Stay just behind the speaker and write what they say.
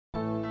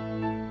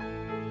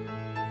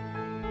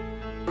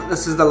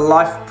This is the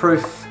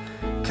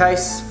Lifeproof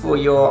case for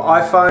your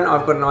iPhone.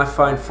 I've got an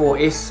iPhone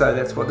 4S, so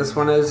that's what this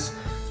one is.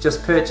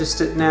 Just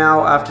purchased it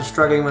now after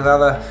struggling with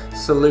other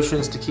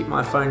solutions to keep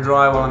my phone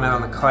dry while I'm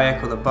out on the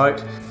kayak or the boat.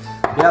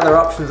 The other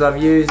options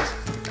I've used,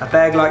 a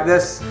bag like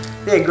this.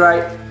 They're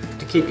great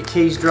to keep your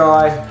keys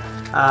dry,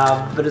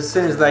 but as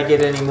soon as they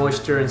get any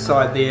moisture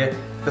inside there,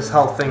 this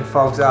whole thing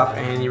fogs up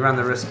and you run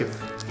the risk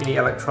of any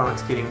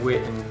electronics getting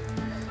wet and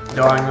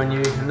dying on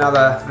you.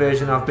 Another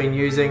version I've been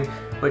using,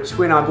 which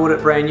when I bought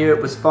it brand new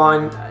it was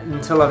fine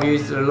until I've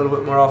used it a little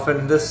bit more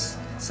often. This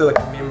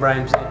silicone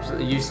membrane is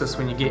absolutely useless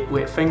when you get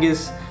wet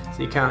fingers,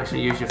 so you can't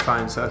actually use your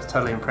phone, so it's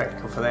totally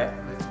impractical for that.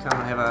 Let's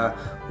come and have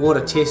a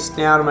water test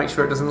now to make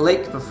sure it doesn't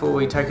leak before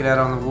we take it out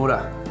on the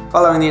water.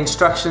 Following the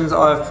instructions,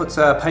 I've put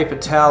a paper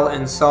towel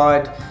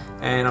inside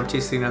and I'm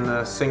testing it in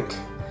the sink.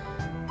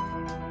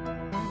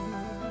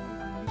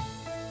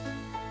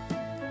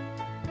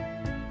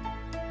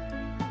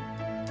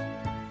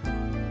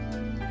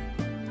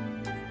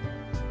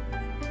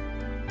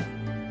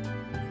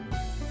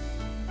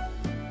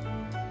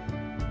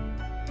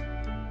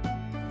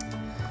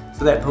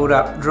 So that pulled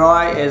up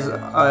dry as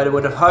I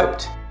would have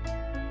hoped.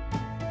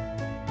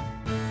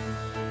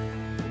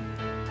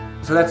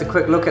 So that's a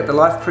quick look at the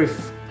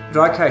Lifeproof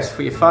dry case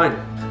for your phone.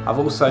 I've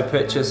also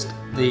purchased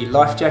the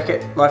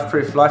Lifejacket,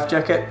 Lifeproof Life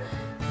Jacket.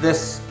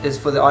 This is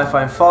for the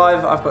iPhone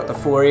 5, I've got the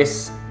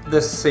 4S.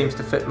 This seems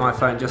to fit my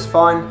phone just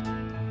fine.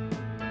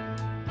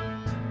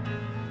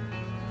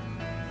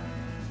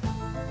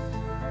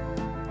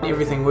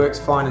 Everything works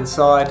fine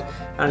inside,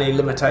 only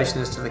limitation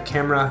is to the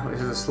camera, which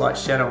is a slight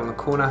shadow on the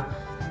corner.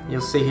 You'll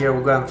see here,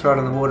 we'll go and throw it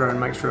in the water and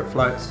make sure it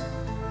floats.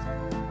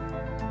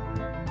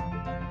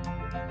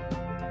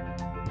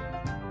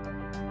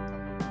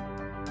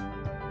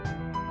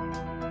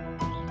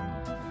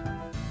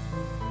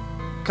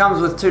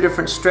 Comes with two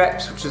different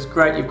straps, which is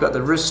great. You've got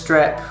the wrist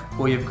strap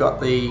or you've got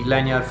the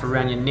lanyard for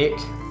around your neck.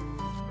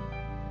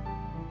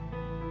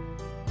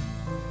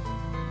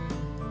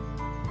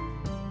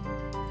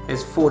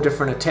 There's 4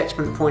 different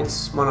attachment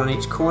points, one on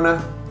each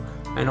corner,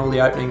 and all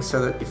the openings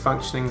so that your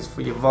functionings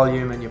for your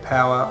volume and your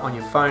power on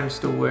your phone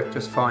still work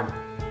just fine.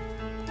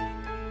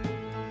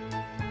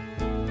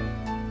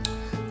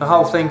 The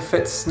whole thing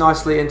fits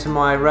nicely into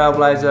my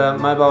Railblazer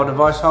mobile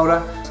device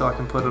holder, so I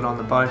can put it on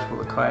the boat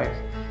or the kayak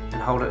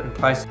and hold it in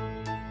place.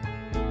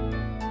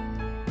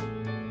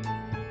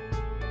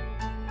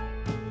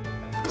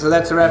 So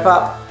that's a wrap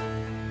up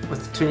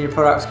with the 2 new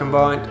products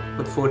combined.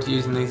 Look forward to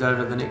using these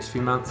over the next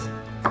few months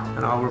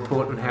and I'll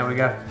report on how we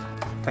go.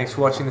 Thanks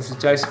for watching. This is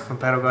Jason from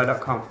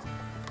paddleguy.com.